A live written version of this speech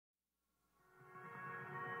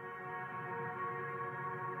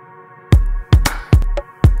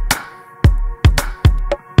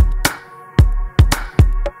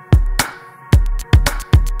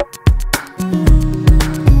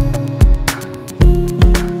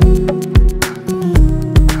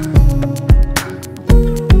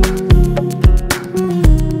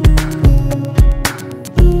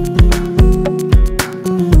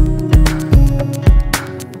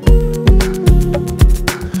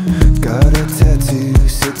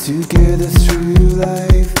together through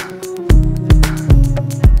life.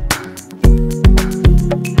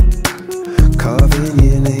 Carving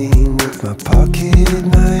your name with my pocket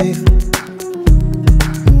knife.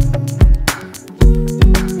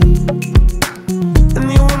 And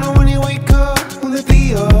you wonder when you wake up, will it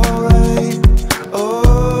be alright? Oh,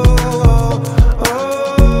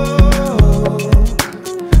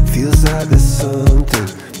 feels like there's something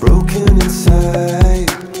broken inside.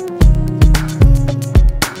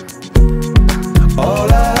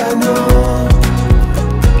 All I know,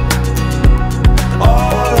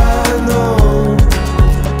 all I know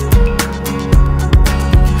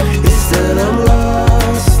is that I'm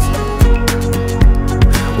lost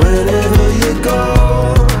whenever you go.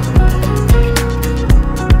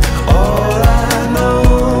 All I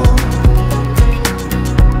know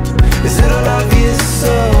is that I love you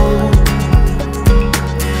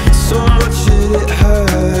so much that it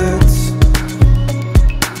hurts.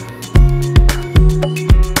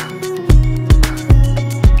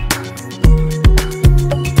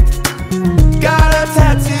 Got a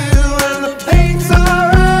tattoo and the paint's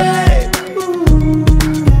alright.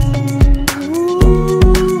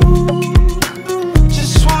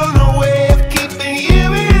 Just want a way of keeping you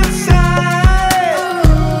inside.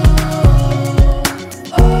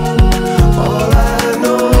 All I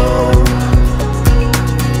know,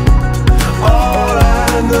 all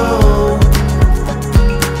I know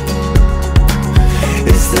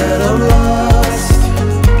is that I'm lost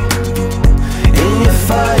in your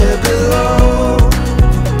fire below.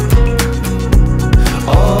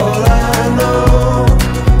 All I know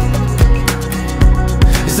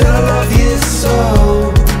is that I